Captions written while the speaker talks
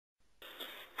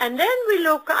And then we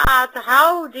look at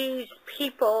how these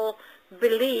people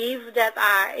believe that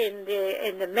are in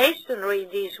the masonry,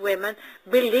 these women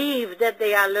believe that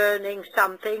they are learning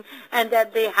something and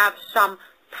that they have some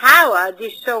power,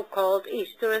 these so-called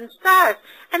Eastern stars.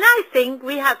 And I think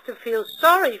we have to feel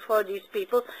sorry for these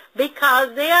people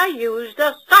because they are used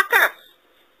as suckers.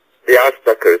 They are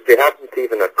suckers. They haven't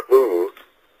even a clue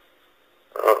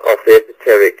of the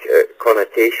esoteric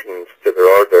connotations to their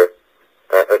order,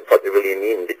 and what they really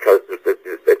mean, because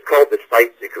it's called the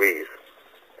sight degrees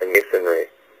in Masonry.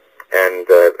 And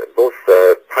both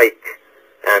Pike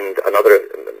and another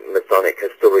Masonic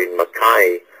historian,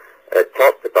 Mackay,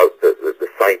 talked about the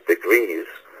sight degrees,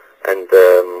 and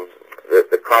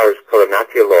the Carr's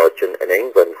Coronati Lodge in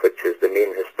England, which is the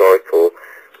main historical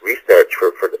research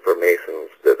for Masons,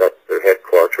 that's their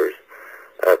headquarters,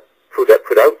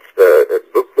 put out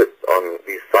booklets on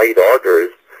these side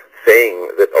orders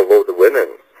saying that although the women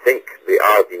think they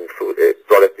are being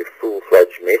brought into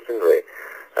full-fledged Masonry,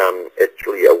 it's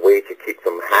really a way to keep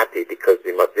them happy because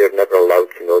they're never allowed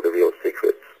to know the real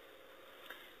secrets.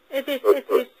 It is.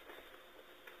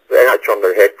 And that's from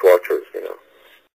their headquarters.